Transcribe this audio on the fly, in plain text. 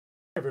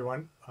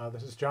Everyone,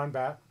 this is John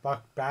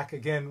back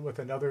again with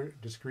another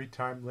discrete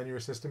time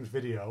linear systems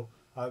video.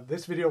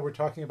 This video we're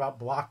talking about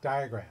block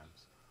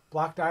diagrams.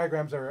 Block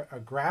diagrams are a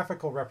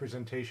graphical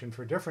representation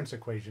for difference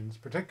equations,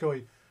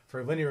 particularly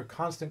for linear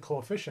constant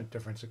coefficient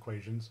difference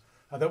equations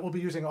that we'll be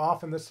using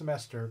often this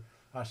semester.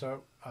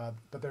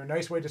 But they're a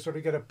nice way to sort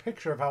of get a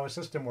picture of how a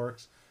system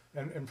works,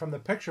 and from the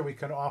picture we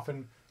can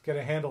often get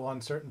a handle on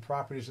certain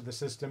properties of the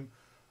system.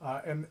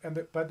 But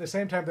at the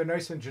same time, they're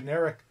nice and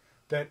generic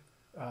that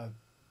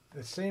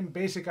the same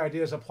basic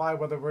ideas apply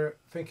whether we're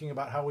thinking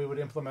about how we would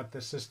implement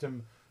this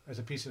system as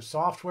a piece of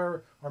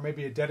software or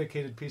maybe a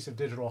dedicated piece of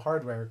digital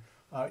hardware.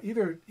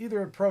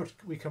 Either approach,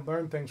 we can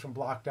learn things from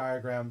block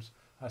diagrams.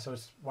 So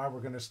it's why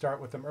we're going to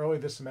start with them early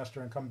this semester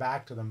and come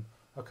back to them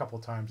a couple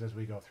times as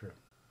we go through.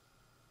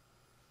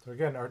 So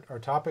again, our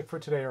topic for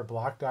today are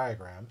block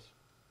diagrams.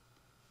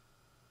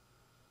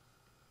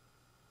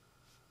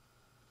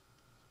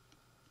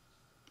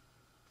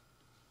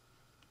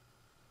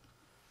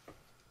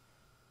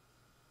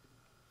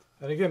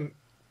 And again,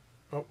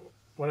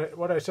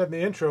 what I said in the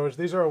intro is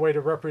these are a way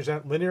to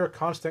represent linear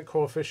constant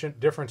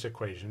coefficient difference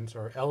equations,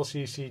 or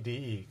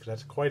LCCDE, because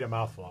that's quite a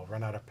mouthful. I'll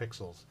run out of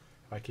pixels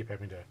if I keep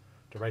having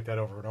to write that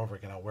over and over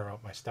again. I'll wear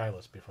out my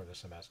stylus before the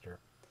semester.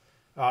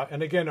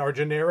 And again, our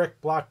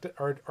generic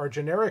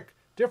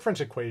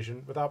difference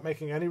equation, without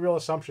making any real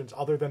assumptions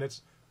other than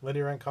its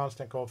linear and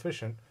constant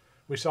coefficient,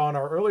 we saw in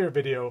our earlier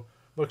video,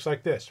 looks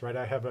like this, right?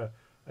 I have a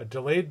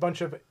delayed bunch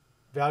of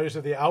values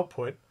of the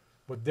output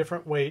with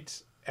different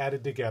weights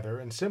added together,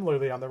 and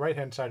similarly on the right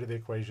hand side of the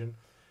equation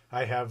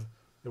I have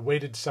the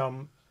weighted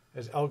sum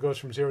as L goes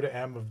from 0 to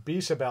m of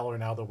B sub L are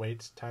now the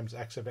weights times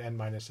x of n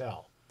minus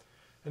L.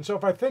 And so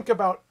if I think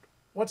about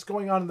what's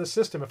going on in the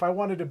system, if I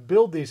wanted to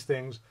build these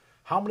things,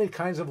 how many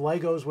kinds of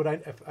Legos would I,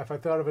 if I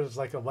thought of it as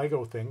like a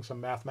Lego thing, some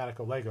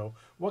mathematical Lego,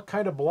 what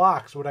kind of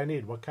blocks would I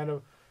need? What kind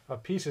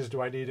of pieces do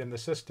I need in the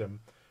system?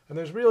 And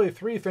there's really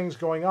three things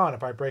going on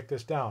if I break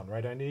this down,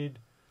 right? I need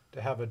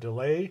to have a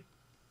delay,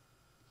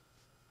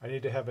 I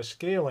need to have a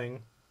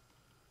scaling,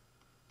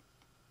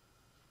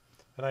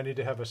 and I need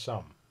to have a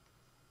sum.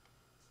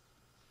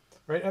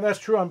 Right? And that's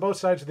true on both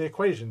sides of the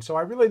equation. So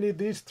I really need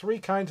these three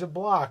kinds of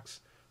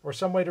blocks, or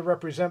some way to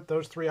represent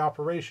those three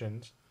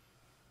operations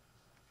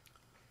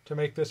to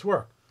make this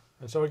work.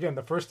 And so again,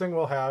 the first thing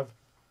we'll have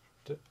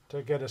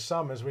to get a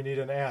sum is we need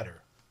an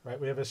adder. Right?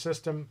 We have a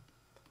system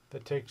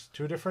that takes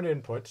two different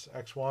inputs,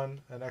 x1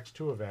 and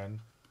x2 of n,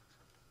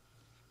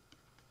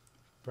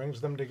 brings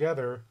them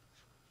together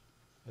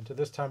into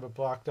this type of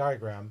block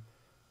diagram,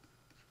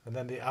 and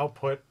then the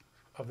output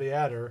of the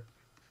adder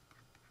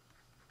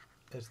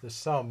is the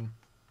sum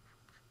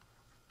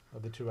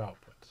of the two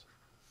outputs.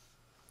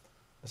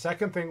 The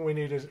second thing we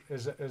need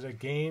is a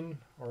gain,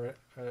 or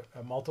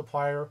a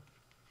multiplier.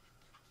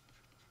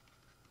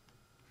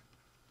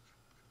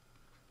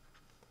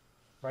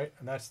 Right,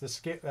 and that's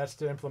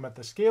to implement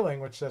the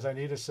scaling, which says I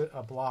need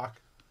a block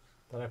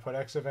that I put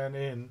x of n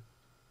in.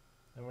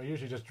 And we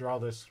usually just draw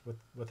this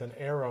with an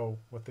arrow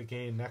with the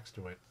gain next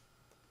to it,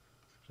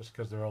 just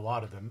because there are a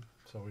lot of them.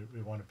 So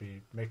we want to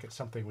make it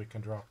something we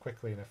can draw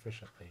quickly and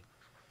efficiently.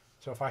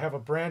 So if I have a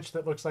branch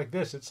that looks like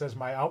this, it says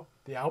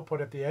the output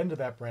at the end of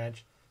that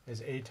branch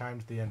is a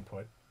times the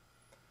input.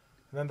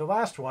 And then the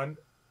last one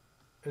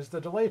is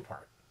the delay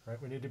part. Right?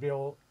 We need to be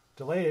able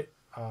to delay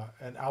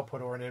an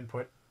output or an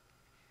input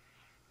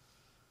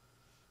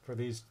for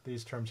these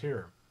terms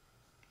here.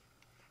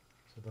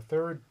 So the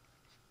third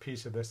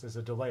piece of this is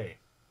a delay.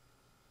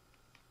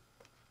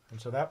 And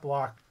so that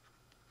block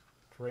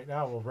for right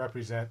now will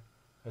represent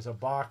as a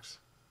box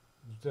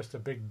just a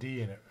big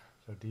D in it,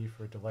 so D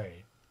for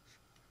delay.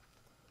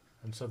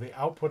 And so the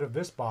output of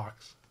this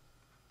box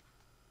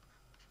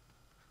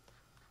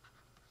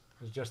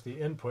is just the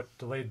input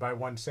delayed by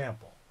one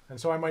sample. And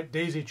so I might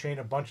daisy chain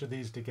a bunch of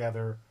these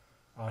together,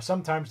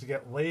 sometimes to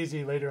get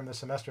lazy later in the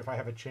semester if I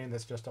have a chain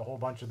that's just a whole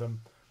bunch of them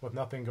with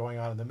nothing going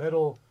on in the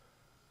middle.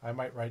 I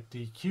might write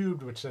D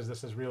cubed, which says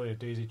this is really a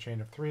daisy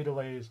chain of 3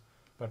 delays,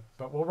 but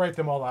we'll write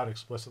them all out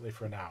explicitly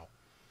for now.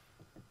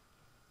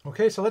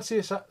 Okay, so let's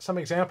see some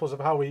examples of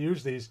how we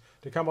use these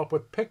to come up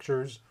with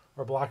pictures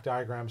or block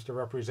diagrams to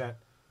represent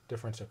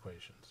difference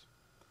equations.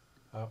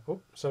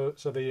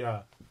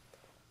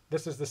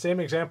 This is the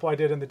same example I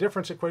did in the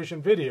difference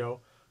equation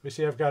video. We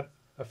see I've got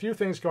a few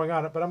things going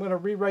on, but I'm going to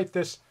rewrite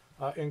this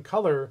in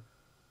color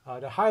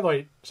to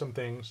highlight some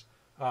things,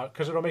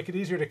 because it'll make it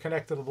easier to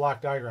connect to the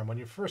block diagram. When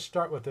you first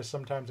start with this,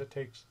 sometimes it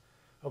takes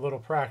a little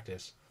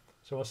practice.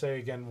 So we'll say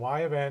again,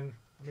 y of n,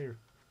 let me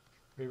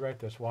rewrite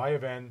this, y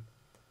of n.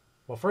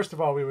 Well, first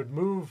of all, we would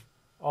move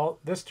all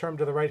this term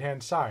to the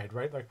right-hand side,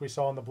 right? Like we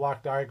saw in the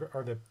block diagram,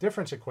 or the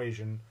difference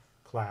equation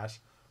class.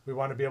 We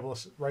want to be able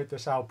to write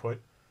this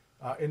output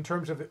in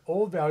terms of the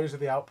old values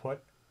of the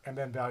output and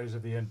then values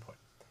of the input.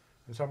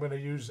 And so I'm going to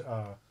use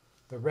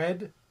the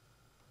red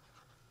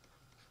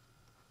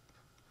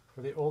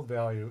for the old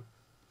value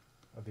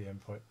of the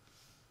input,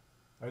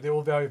 or the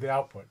old value of the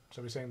output.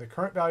 So we're saying the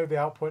current value of the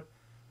output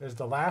is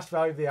the last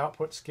value of the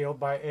output scaled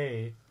by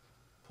A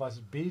plus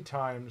B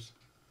times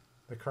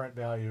the current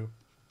value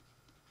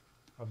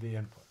of the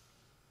input.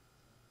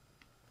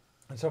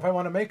 And so if I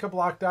want to make a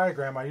block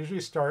diagram, I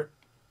usually start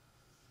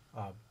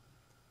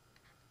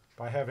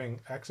by having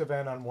x of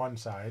n on one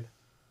side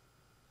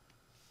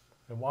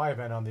and y of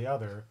n on the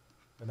other,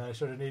 and then I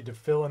sort of need to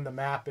fill in the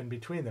map in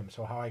between them,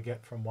 so how I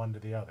get from one to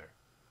the other.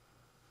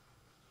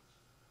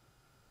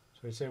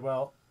 So you say,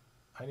 well,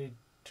 I need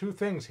two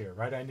things here,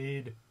 right? I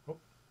need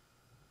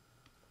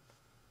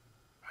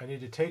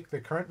to take the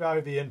current value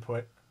of the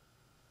input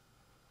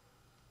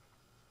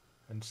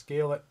and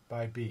scale it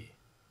by b,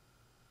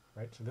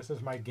 right? So this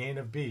is my gain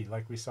of b,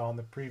 like we saw on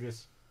the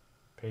previous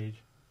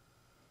page,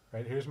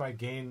 right? Here's my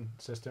gain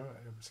system,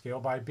 scale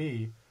by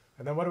b.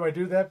 And then what do I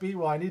do with that b?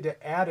 Well, I need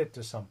to add it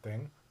to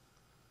something.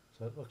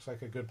 So it looks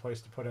like a good place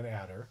to put an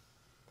adder.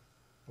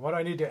 And what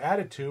I need to add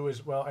it to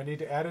is, well, I need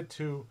to add it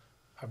to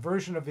a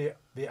version of the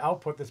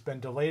output that's been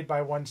delayed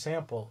by one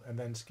sample and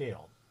then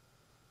scaled.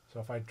 So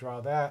if I draw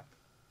that,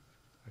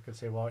 I could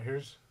say, well,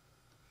 here's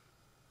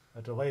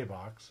a delay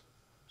box.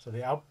 So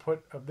the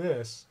output of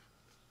this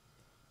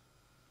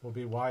will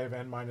be y of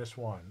n minus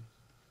 1.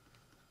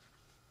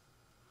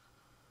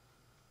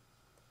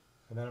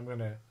 And then I'm going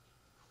to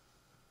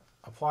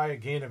apply a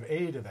gain of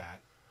a to that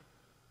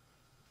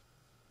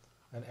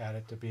and add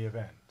it to b of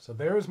n. So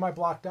there is my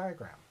block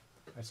diagram.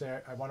 I say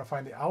I want to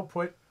find the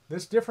output.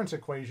 This difference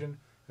equation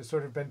has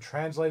sort of been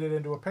translated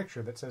into a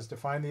picture that says to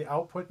find the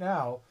output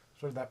now,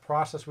 sort of that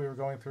process we were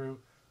going through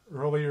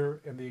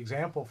earlier in the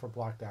example for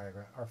block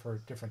diagram or for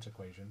difference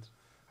equations.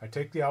 I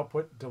take the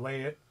output,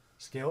 delay it,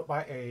 scale it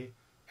by a,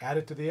 add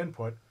it to the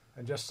input,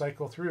 and just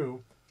cycle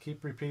through,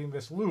 keep repeating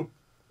this loop,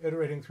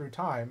 iterating through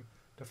time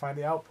to find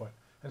the output.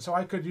 And so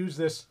I could use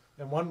this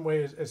in one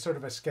way as sort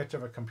of a sketch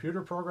of a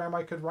computer program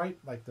I could write,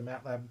 like the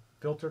MATLAB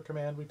filter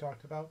command we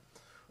talked about.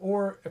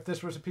 Or if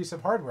this was a piece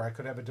of hardware, I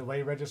could have a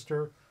delay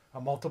register, a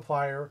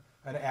multiplier,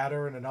 an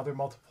adder, and another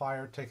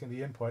multiplier taking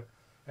the input,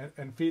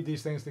 and feed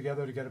these things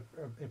together to get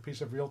a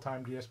piece of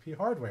real-time DSP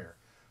hardware.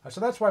 So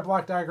that's why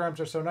block diagrams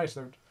are so nice.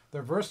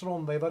 They're versatile,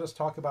 and they let us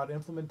talk about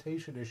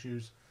implementation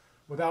issues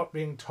without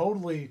being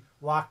totally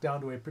locked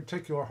down to a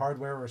particular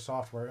hardware or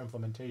software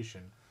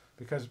implementation.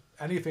 Because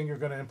anything you're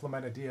going to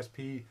implement a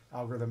DSP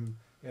algorithm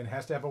in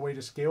has to have a way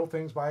to scale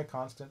things by a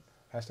constant,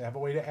 has to have a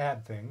way to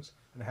add things,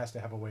 and it has to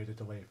have a way to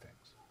delay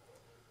things.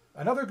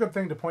 Another good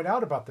thing to point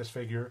out about this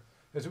figure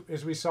is,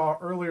 as we saw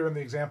earlier in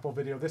the example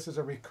video, this is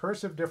a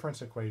recursive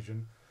difference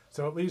equation,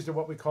 so it leads to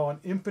what we call an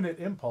infinite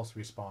impulse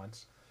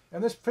response.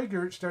 And this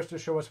figure starts to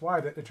show us why.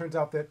 That it turns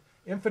out that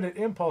infinite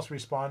impulse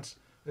response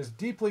is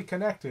deeply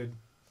connected,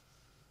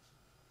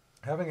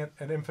 having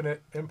an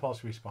infinite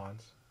impulse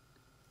response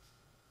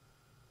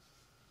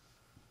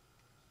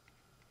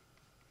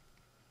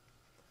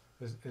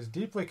is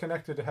deeply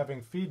connected to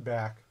having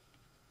feedback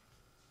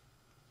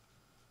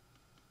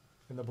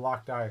in the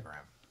block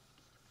diagram.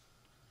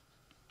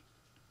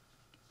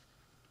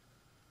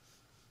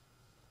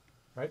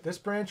 Right? This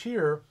branch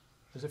here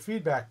is a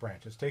feedback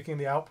branch. It's taking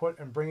the output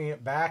and bringing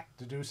it back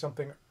to do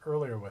something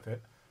earlier with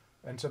it.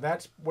 And so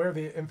that's where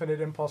the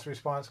infinite impulse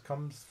response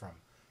comes from.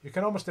 You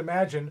can almost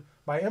imagine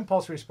my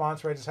impulse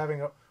response, right, is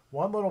having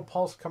one little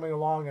pulse coming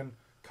along and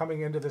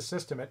coming into the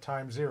system at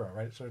time 0,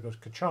 right? So it goes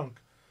ka-chunk,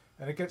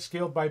 and it gets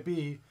scaled by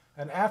b,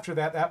 and after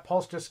that, that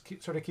pulse just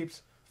sort of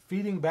keeps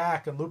feeding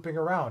back and looping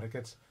around. It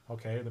gets,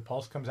 okay, the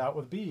pulse comes out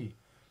with b,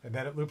 and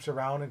then it loops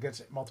around and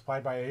gets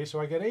multiplied by a,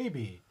 so I get ab.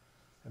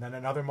 And then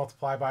another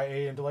multiplied by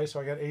a and delay, so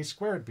I get a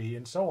squared b,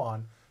 and so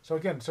on. So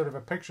again, sort of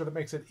a picture that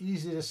makes it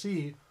easy to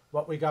see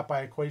what we got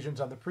by equations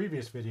on the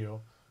previous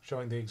video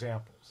showing the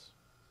examples.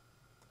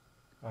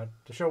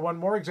 To show one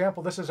more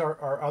example, this is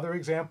our other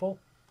example.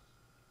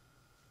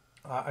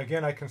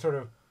 Again, I can sort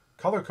of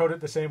color code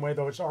it the same way,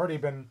 though it's already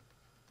been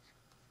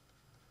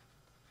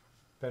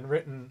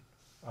written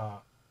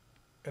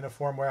in a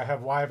form where I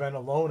have y of n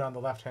alone on the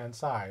left-hand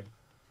side.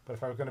 But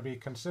if I were going to be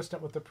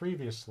consistent with the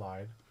previous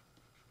slide,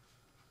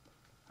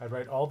 I'd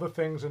write all the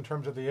things in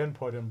terms of the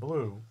input in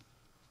blue.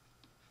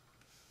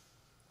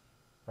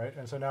 Right?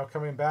 And so now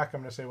coming back, I'm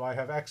going to say, well, I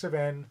have x of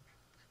n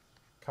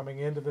coming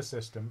into the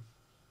system.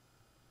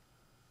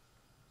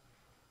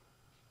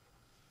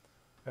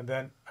 And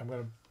then I'm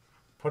going to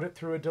put it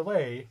through a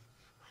delay.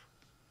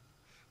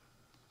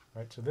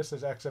 Right? So this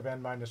is x of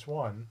n minus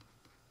 1.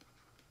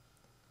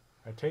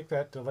 I take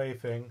that delay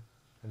thing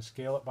and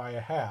scale it by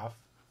a half.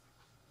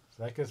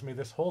 So that gives me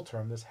this whole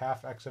term, this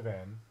half x of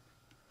n.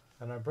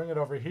 And I bring it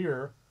over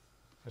here.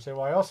 I say,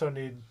 well, I also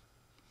need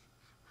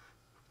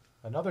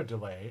another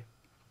delay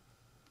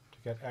to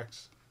get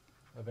x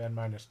of n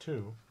minus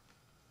 2.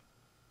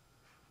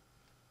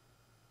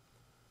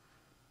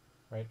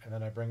 Right? And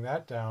then I bring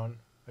that down,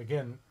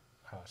 again,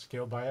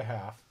 scaled by a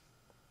half.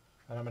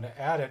 And I'm going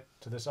to add it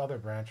to this other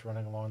branch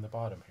running along the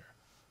bottom here.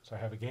 So I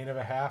have a gain of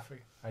a half,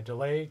 I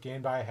delay,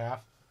 gain by a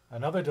half,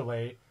 another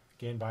delay,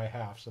 gain by a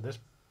half. So this,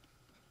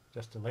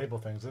 just to label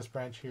things, this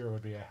branch here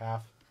would be a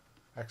half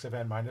x of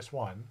n minus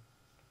 1.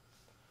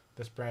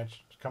 This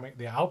branch coming,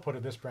 the output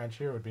of this branch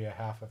here would be a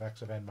half of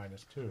x of n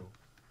minus 2.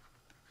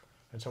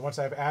 And so once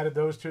I've added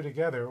those two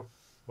together,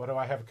 what do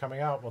I have coming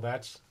out? Well,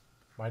 that's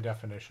my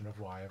definition of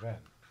y of n.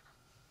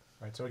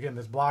 Right, so again,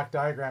 this block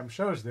diagram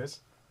shows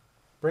this.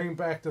 Bringing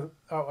back to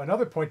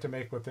another point to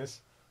make with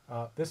this,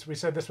 we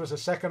said this was a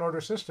second order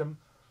system.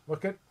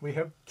 Look at, we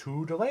have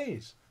 2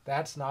 delays.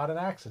 That's not an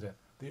accident.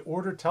 The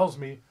order tells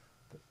me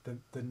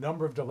the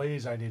number of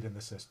delays I need in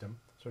the system.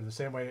 So in the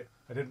same way,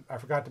 I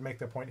forgot to make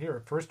that point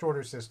here. First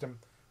order system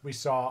we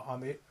saw on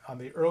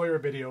the earlier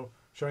video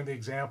showing the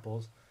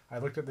examples. I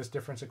looked at this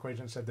difference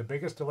equation and said the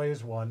biggest delay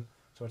is 1,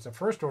 so it's a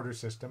first order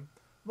system.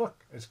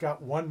 Look, it's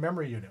got 1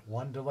 memory unit,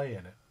 1 delay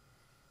in it.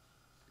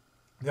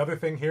 The other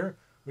thing here,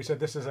 we said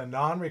this is a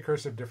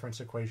non-recursive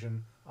difference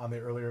equation on the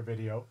earlier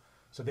video.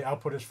 So the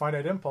output is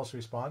finite impulse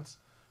response.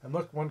 And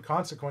look, one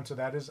consequence of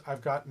that is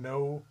I've got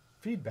no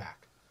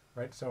feedback,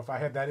 right? So if I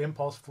had that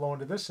impulse flow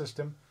into this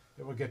system,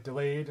 it would get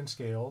delayed and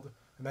scaled,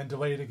 and then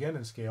delayed again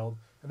and scaled,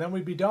 and then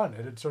we'd be done.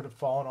 It had sort of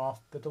fallen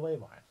off the delay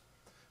line.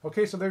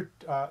 Okay, so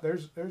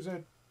there's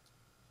a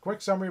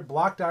quick summary.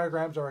 Block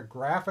diagrams are a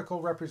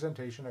graphical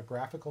representation, a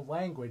graphical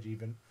language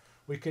even,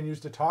 we can use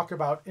to talk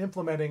about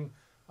implementing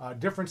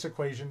difference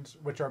equations,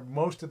 which are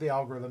most of the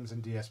algorithms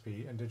in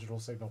DSP and digital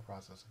signal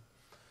processing.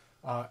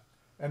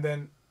 And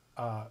then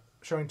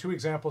showing 2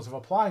 examples of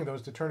applying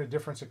those to turn a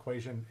difference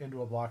equation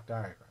into a block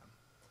diagram.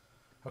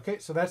 Okay,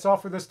 so that's all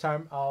for this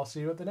time. I'll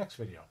see you at the next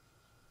video.